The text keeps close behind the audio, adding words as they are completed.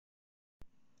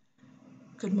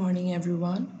Good morning,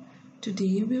 everyone.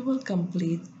 Today we will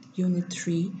complete Unit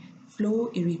 3 Flow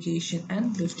Irrigation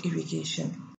and Lift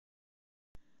Irrigation.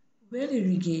 Well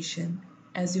irrigation,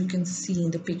 as you can see in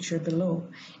the picture below,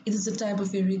 it is a type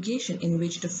of irrigation in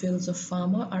which the fields of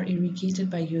farmer are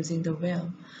irrigated by using the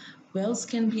well. Wells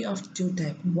can be of two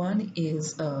types. One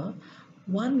is a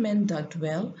one-man duct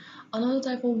well. Another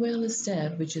type of well is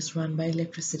that which is run by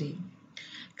electricity.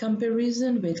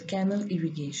 Comparison with canal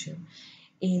irrigation.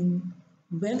 In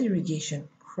well irrigation,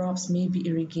 crops may be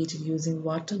irrigated using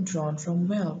water drawn from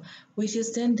well, which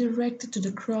is then directed to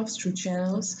the crops through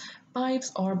channels,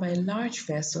 pipes, or by large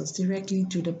vessels directly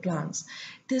to the plants.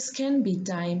 This can be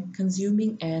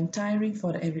time-consuming and tiring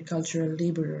for the agricultural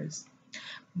laborers.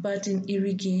 But in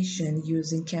irrigation,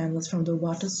 using canals from the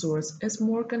water source is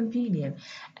more convenient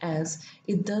as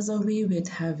it does away with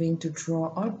having to draw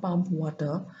or pump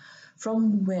water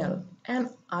from well and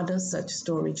other such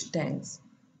storage tanks.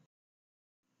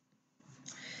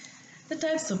 The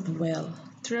types of well.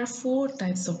 There are four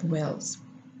types of wells.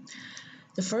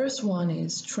 The first one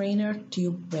is strainer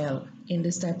tube well. In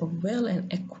this type of well, an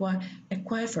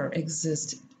aquifer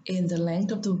exists in the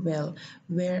length of the well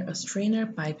where a strainer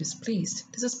pipe is placed.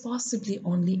 This is possibly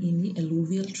only in the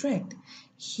alluvial tract.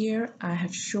 Here I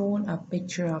have shown a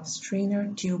picture of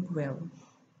strainer tube well.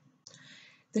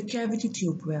 The cavity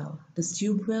tube well. This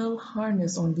tube well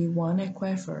harnesses only one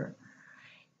aquifer.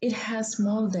 It has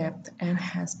small depth and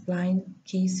has blind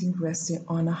casing resting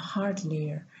on a hard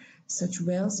layer. Such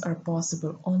wells are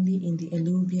possible only in the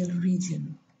alluvial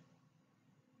region.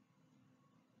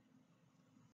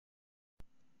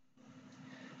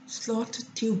 Slotted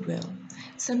tube well.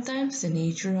 Sometimes the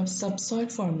nature of subsoil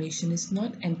formation is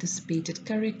not anticipated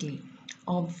correctly.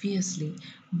 Obviously,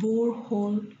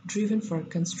 borehole driven for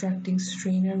constructing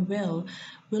strainer well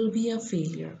will be a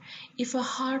failure. If a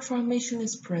hard formation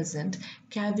is present,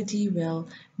 cavity well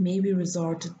may be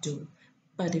resorted to.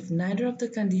 But if neither of the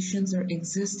conditions are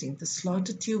existing, the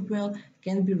slotted tube well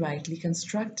can be rightly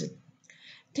constructed.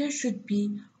 There should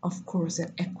be, of course,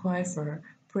 an aquifer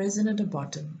present at the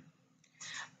bottom.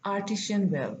 Artesian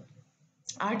well.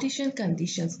 Artesian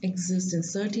conditions exist in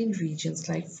certain regions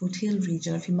like foothill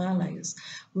region of Himalayas,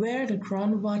 where the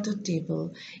groundwater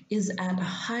table is at a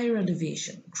higher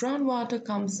elevation. Groundwater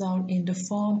comes out in the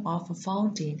form of a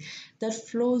fountain that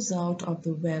flows out of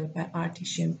the well by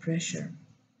artesian pressure.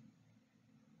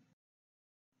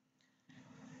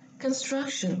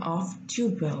 Construction of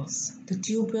tube wells. The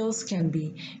tube wells can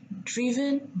be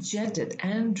driven, jetted,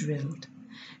 and drilled.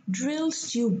 Drilled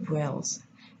tube wells.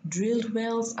 Drilled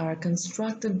wells are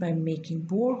constructed by making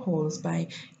boreholes by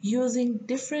using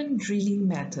different drilling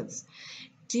methods.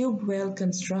 Tube well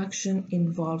construction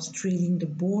involves drilling the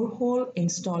borehole,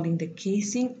 installing the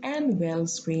casing and well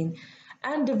screen,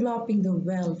 and developing the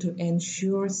well to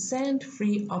ensure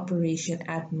sand-free operation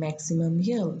at maximum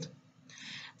yield.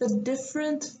 The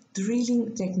different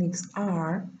drilling techniques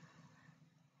are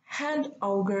hand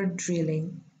auger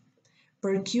drilling,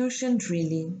 percussion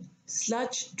drilling,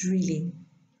 sludge drilling,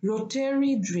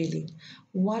 rotary drilling,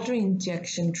 water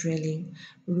injection drilling,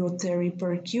 rotary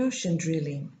percussion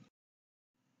drilling.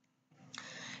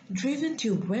 Driven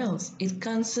tube wells. It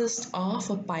consists of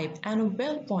a pipe and a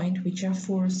well point which are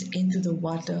forced into the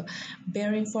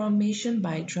water-bearing formation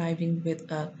by driving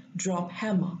with a drop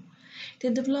hammer.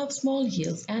 They develop small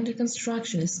yields and the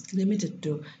construction is limited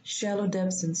to shallow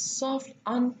depths in soft,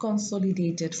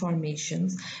 unconsolidated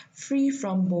formations free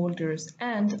from boulders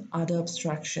and other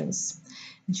obstructions.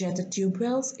 Jetted tube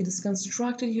wells, it is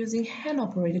constructed using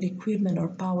hand-operated equipment or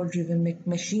power-driven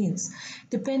machines,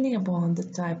 depending upon the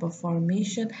type of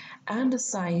formation and the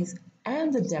size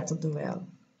and the depth of the well.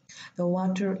 The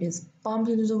water is pumped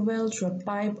into the well through a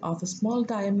pipe of a small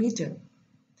diameter.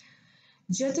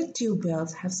 Jetted tube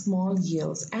wells have small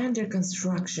yields and their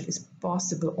construction is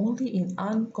possible only in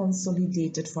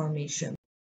unconsolidated formation.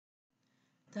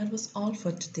 That was all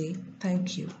for today.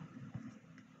 Thank you.